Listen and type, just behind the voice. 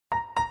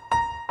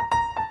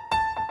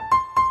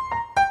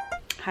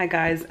Hi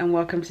guys, and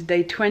welcome to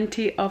day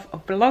 20 of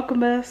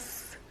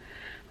Vlogmas.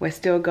 We're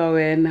still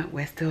going,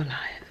 we're still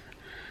live.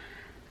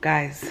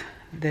 Guys,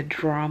 the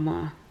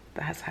drama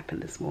that has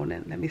happened this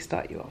morning, let me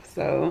start you off.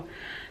 So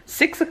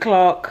 6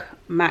 o'clock,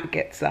 Matt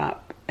gets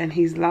up and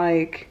he's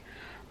like,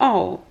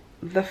 oh,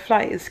 the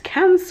flight is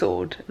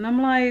cancelled. And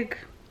I'm like,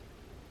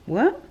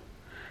 what?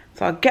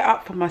 So I get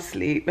up from my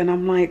sleep and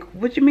I'm like,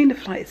 what do you mean the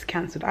flight is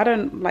cancelled? I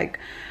don't, like,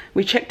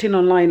 we checked in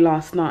online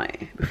last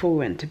night before we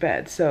went to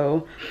bed.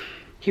 So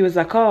he was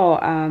like,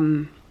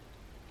 oh,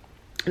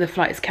 the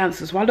flight is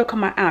cancelled. So I look on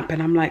my app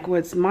and I'm like,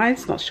 well,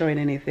 mine's not showing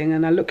anything.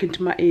 And I look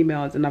into my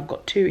emails and I've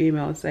got 2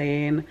 emails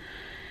saying,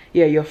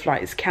 yeah, your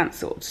flight is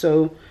cancelled.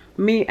 So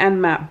me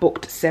and Matt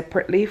booked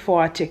separately for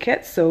our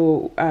tickets.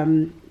 So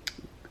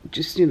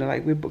just, you know,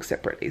 like we booked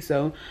separately.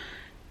 So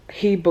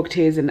he booked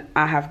his and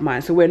I have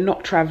mine. So we're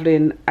not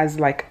traveling as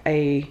like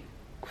a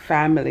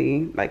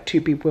family, like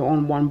 2 people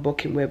on one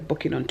booking. We're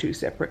booking on 2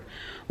 separate,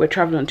 we're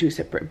traveling on 2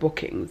 separate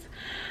bookings.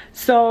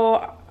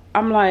 So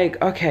I'm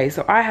like, okay,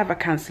 so I have a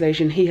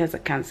cancellation, he has a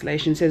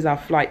cancellation. It says our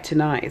flight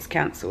tonight is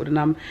cancelled,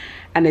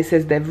 and it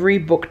says they've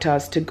rebooked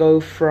us to go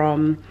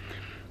from,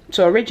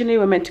 so originally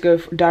we're meant to go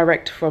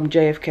direct from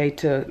JFK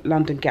to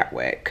London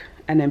Gatwick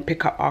and then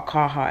pick up our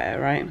car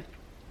hire, right?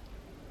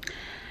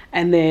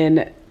 And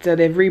then so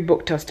they've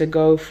rebooked us to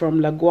go from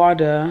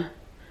LaGuardia,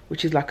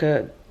 which is like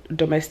a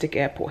domestic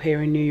airport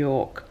here in New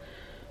York,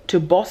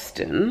 to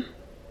Boston,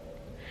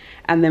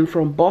 and then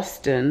from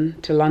Boston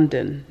to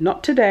London,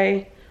 not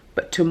today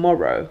but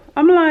tomorrow.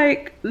 I'm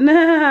like,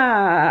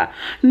 nah,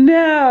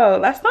 no,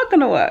 that's not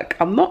gonna work.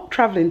 I'm not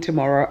traveling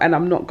tomorrow and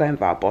I'm not going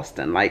via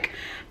Boston. Like,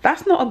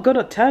 that's not a good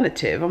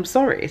alternative. I'm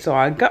sorry. So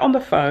I got on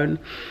the phone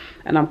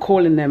and I'm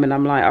calling them and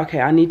I'm like,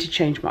 okay, I need to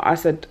change I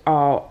said,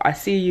 oh, I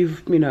see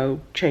you've, you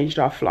know, changed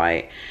our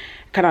flight.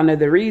 Can I know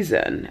the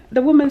reason?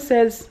 The woman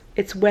says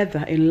it's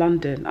weather in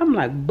London. I'm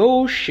like,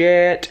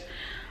 bullshit.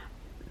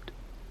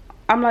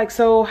 I'm like,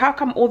 so how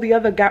come all the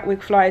other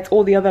Gatwick flights,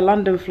 all the other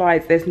London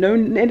flights, there's no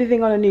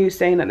anything on the news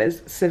saying that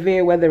there's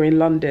severe weather in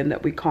London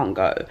that we can't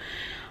go?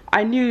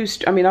 I knew,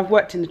 I mean, I've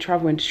worked in the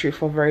travel industry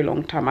for a very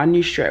long time. I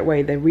knew straight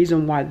away the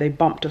reason why they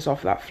bumped us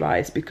off that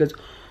flight is because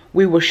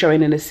we were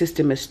showing in the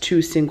system as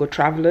 2 single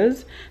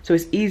travelers. So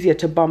it's easier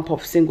to bump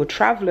off single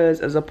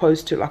travelers as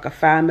opposed to like a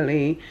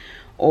family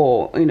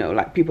or, you know,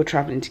 like people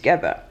traveling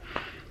together.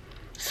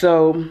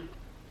 So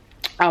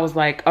I was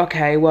like,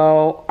 okay,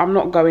 well, I'm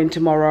not going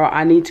tomorrow.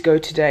 I need to go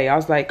today. I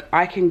was like,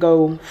 I can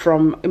go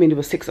from, I mean, it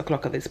was 6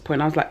 o'clock at this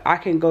point. I was like, I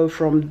can go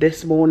from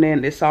this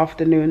morning, this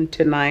afternoon,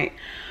 tonight,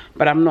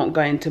 but I'm not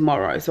going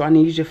tomorrow. So I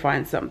need you to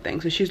find something.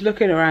 So she's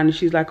looking around and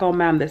she's like, oh,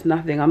 ma'am, there's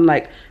nothing. I'm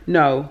like,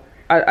 no.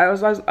 I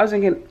was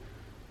thinking,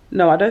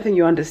 no, I don't think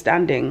you're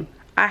understanding.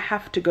 I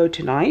have to go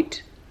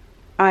tonight.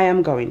 I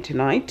am going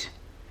tonight.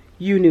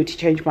 You need to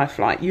change my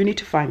flight. You need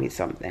to find me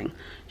something.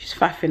 She's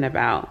faffing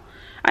about.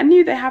 I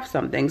knew they have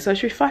something, so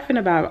she was faffing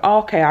about, oh,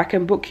 okay, I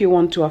can book you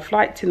onto a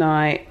flight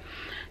tonight,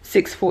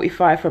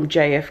 6:45 from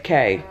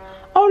JFK.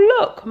 Oh,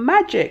 look,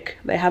 magic,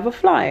 they have a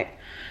flight,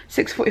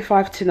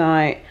 6:45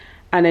 tonight,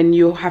 and then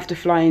you'll have to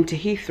fly into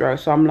Heathrow.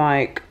 So I'm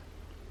like,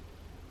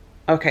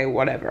 okay,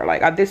 whatever.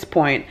 Like at this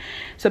point,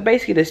 so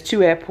basically there's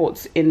 2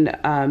 airports in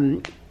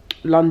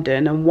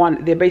London,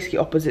 and they're basically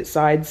opposite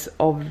sides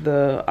of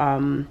the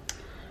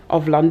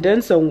of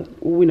London. So,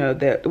 you know,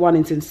 the one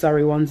is in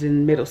Surrey, one's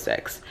in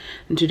Middlesex,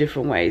 in 2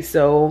 different ways.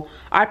 So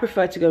I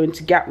prefer to go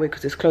into Gatwick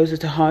because it's closer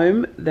to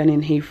home than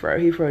in Heathrow.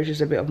 Heathrow is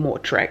just a bit of more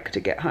trek to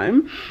get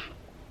home.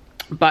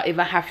 But if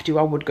I have to,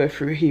 I would go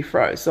through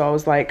Heathrow. So I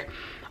was like,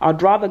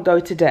 I'd rather go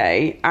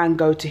today and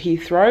go to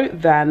Heathrow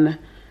than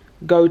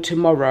go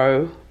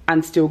tomorrow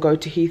and still go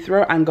to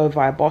Heathrow and go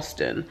via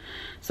Boston.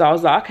 So I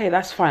was like, okay,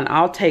 that's fine.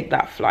 I'll take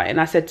that flight.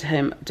 And I said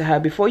to her,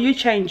 before you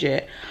change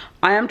it,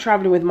 I am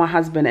traveling with my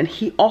husband and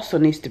he also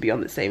needs to be on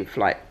the same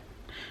flight.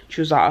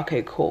 She was like,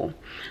 okay, cool.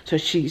 So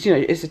she's, you know,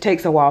 it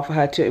takes a while for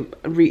her to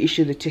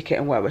reissue the ticket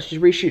and whatever. She's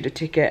reissued the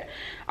ticket.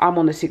 I'm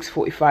on the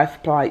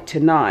 6:45 flight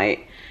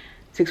tonight,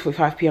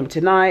 6:45 p.m.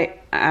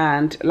 tonight,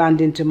 and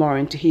landing tomorrow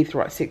into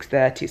Heathrow at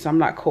 6:30. So I'm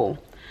like, cool.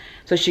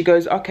 So she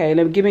goes, okay,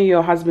 let me give me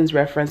your husband's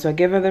reference. So I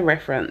give her the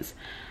reference.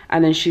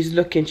 And then she's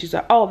looking, she's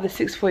like, oh, the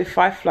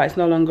 6:45 flight's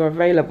no longer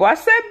available. I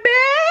said,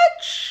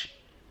 bitch,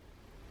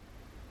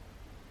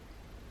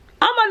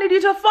 I'm gonna need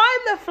you to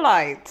find the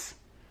flight.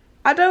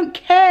 I don't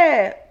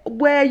care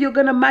where you're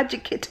gonna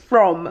magic it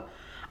from.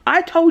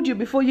 I told you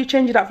before you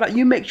change that flight,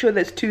 you make sure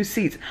there's 2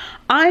 seats.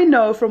 I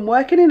know from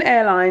working in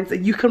airlines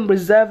that you can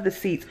reserve the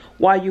seats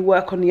while you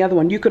work on the other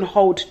one. You can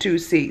hold 2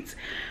 seats.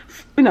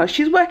 You know,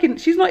 she's working,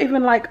 she's not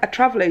even like a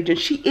travel agent.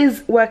 She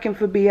is working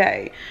for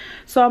BA.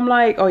 So I'm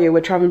like, oh yeah,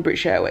 we're traveling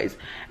British Airways.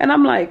 And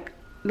I'm like,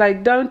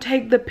 don't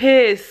take the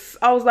piss.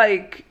 I was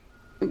like,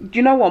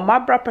 you know what? My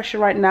blood pressure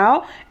right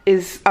now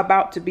is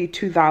about to be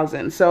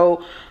 2,000.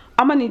 So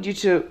I'm gonna need you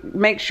to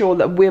make sure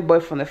that we're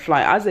both on the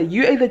flight. I said,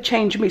 you either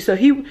change me. So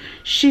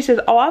she says,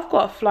 oh, I've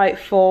got a flight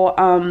for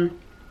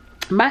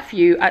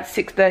Matthew at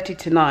 6:30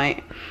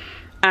 tonight.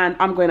 And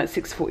I'm going at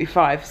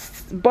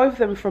 6:45. Both of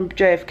them from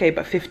JFK,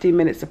 but 15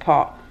 minutes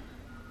apart.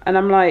 And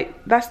I'm like,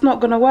 that's not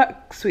gonna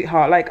work,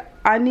 sweetheart. Like,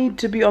 I need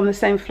to be on the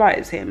same flight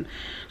as him.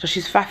 So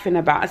she's faffing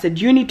about. I said,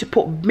 you need to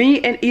put me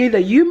in, either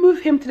you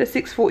move him to the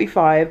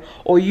 6:45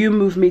 or you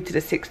move me to the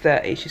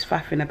 6:30. She's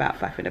faffing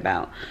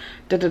about.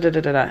 Da da da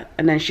da da da.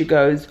 And then she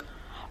goes,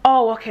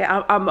 oh, okay,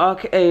 I'm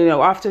okay. You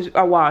know, after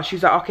a while,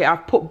 she's like, okay,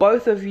 I've put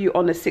both of you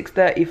on the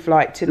 6:30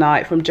 flight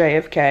tonight from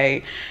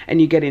JFK,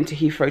 and you get into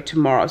Heathrow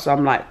tomorrow. So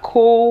I'm like,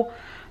 cool,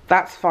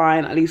 that's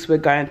fine. At least we're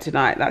going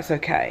tonight. That's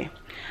okay.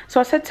 So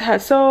I said to her,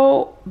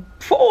 so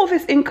for all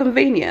this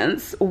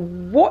inconvenience,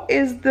 what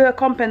is the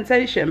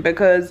compensation?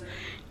 Because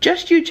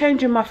just you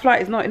changing my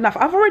flight is not enough.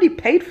 I've already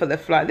paid for the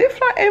flight. This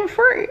flight ain't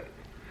free.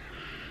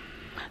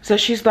 So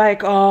she's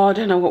like, oh, I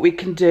don't know what we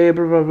can do,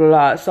 blah, blah, blah,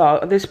 blah. So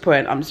at this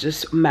point, I'm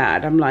just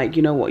mad. I'm like,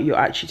 you know what? You're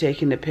actually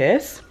taking the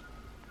piss.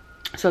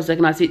 So I was like,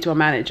 can I speak to a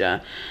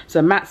manager?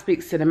 So Matt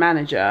speaks to the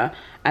manager,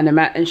 and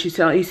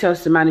he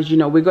tells the manager, you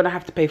know, we're going to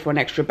have to pay for an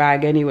extra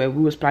bag anyway.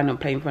 We was planning on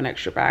paying for an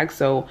extra bag.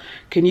 So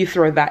can you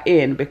throw that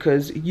in,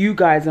 because you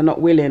guys are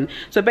not willing.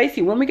 So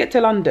basically, when we get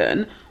to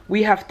London,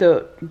 we have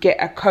to get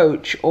a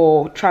coach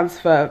or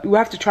transfer. We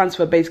have to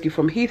transfer basically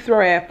from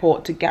Heathrow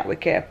Airport to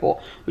Gatwick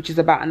Airport, which is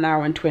about an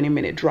hour and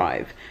 20-minute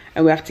drive.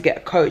 And we have to get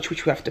a coach,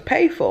 which we have to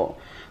pay for,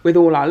 with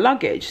all our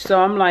luggage. So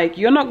I'm like,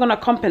 you're not going to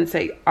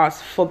compensate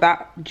us for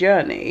that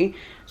journey.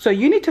 So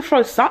you need to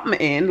throw something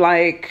in.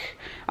 Like,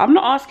 I'm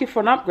not asking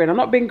for an upgrade. I'm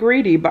not being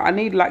greedy, but I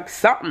need like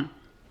something.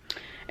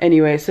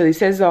 Anyway, so he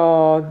says,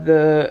 oh,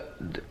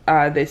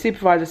 the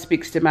supervisor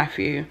speaks to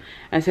Matthew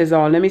and says,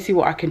 oh, let me see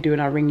what I can do and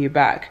I'll ring you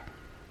back.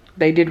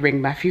 They did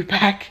ring Matthew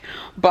back,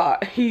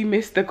 but he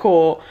missed the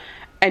call.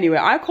 Anyway,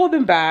 I called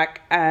him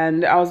back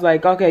and I was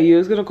like, okay, you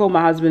was going to call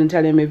my husband and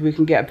tell him if we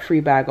can get a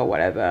free bag or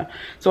whatever.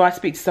 So I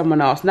speak to someone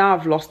else. Now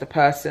I've lost the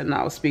person.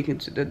 I was speaking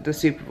to the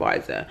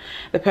supervisor.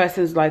 The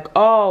person's like,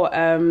 oh,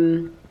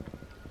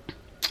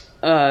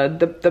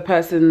 the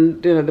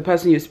person, you know, the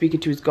person you're speaking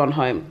to has gone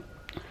home.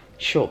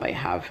 Sure, they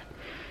have.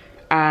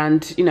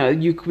 And, you know,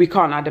 we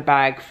can't add a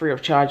bag free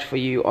of charge for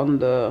you on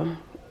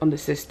the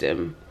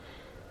system.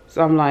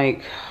 So I'm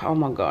like, oh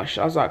my gosh.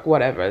 I was like,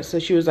 whatever. So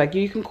she was like,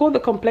 you can call the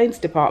complaints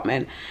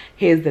department.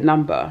 Here's the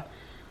number.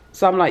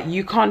 So I'm like,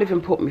 you can't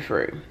even put me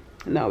through.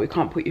 No, we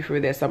can't put you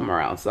through there, somewhere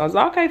else. So I was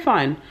like, okay,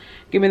 fine.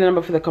 Give me the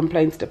number for the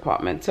complaints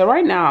department. So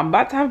right now I'm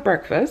about to have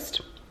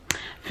breakfast,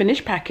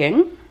 finish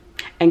packing,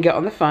 and get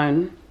on the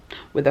phone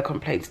with the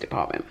complaints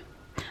department.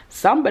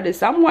 Somebody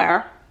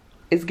somewhere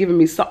is giving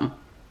me something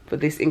for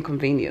this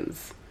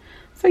inconvenience.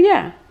 So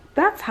yeah.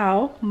 That's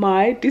how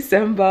my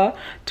December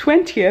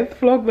 20th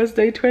Vlogmas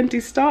Day 20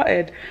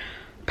 started.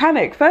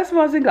 Panic. First of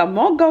all, I was thinking I'm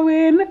not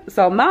going.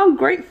 So now I'm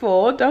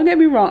grateful. Don't get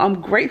me wrong.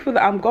 I'm grateful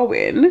that I'm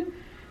going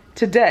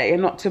today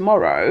and not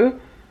tomorrow.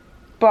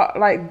 But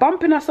like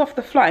bumping us off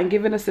the flight and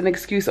giving us an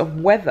excuse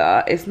of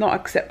weather is not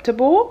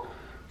acceptable.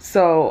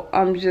 So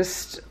I'm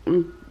just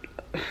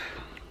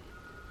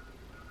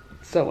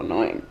so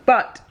annoying.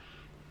 But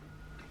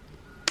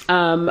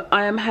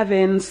I am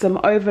having some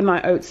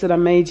overnight oats that I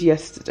made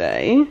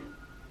yesterday,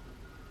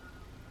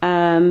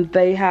 and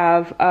they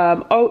have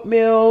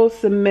oatmeal,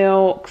 some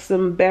milk,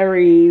 some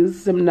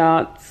berries, some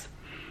nuts.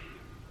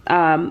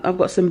 I've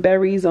got some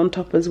berries on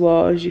top as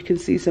well, as you can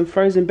see, some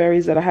frozen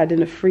berries that I had in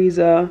the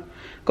freezer.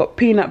 Got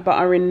peanut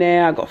butter in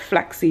there, I got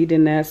flaxseed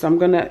in there. So I'm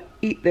gonna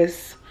eat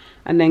this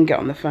and then get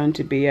on the phone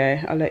to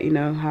BA. I'll let you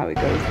know how it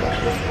goes.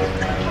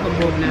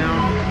 I'm bored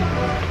now.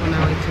 On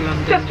our way to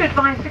London. Just to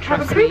advise the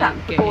travel crew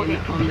that's the boarding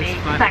on this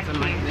flight. Thank you.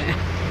 You.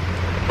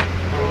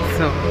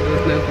 So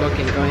there's no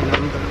vlogging going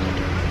on.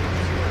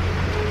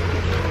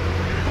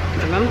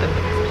 To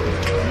London.